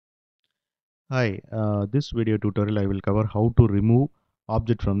Hi, this video tutorial I will cover how to remove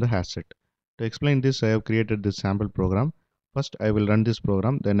object from the HashSet. To explain this, I have created this sample program. First, I will run this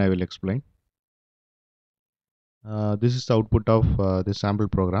program, then I will explain. This is the output of this sample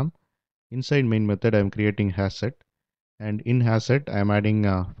program. Inside main method, I am creating HashSet, and in HashSet, I am adding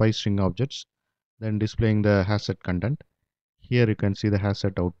 5 string objects, then displaying the HashSet content. Here you can see the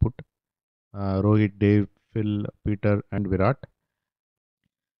HashSet output. Rohit, Dave, Phil, Peter, and Virat.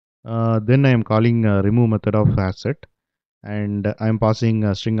 Then I am calling remove method of HashSet, and I am passing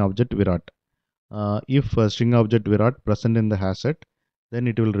a string object Virat. If a string object Virat present in the HashSet, then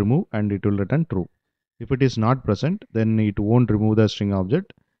it will remove and it will return true. If it is not present, then it won't remove the string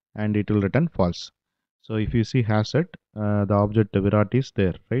object and it will return false. So if you see HashSet, the object Virat is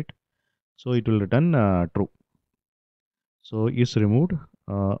there, right? So it will return true. So is removed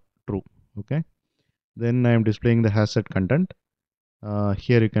true. Okay. Then I am displaying the HashSet content.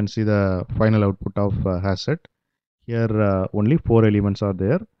 Here you can see the final output of HashSet. Here only 4 elements are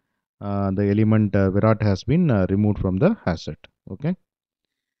there. The element Virat has been removed from the HashSet. Okay,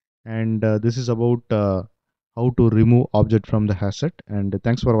 and this is about how to remove object from the HashSet. And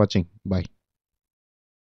thanks for watching. Bye.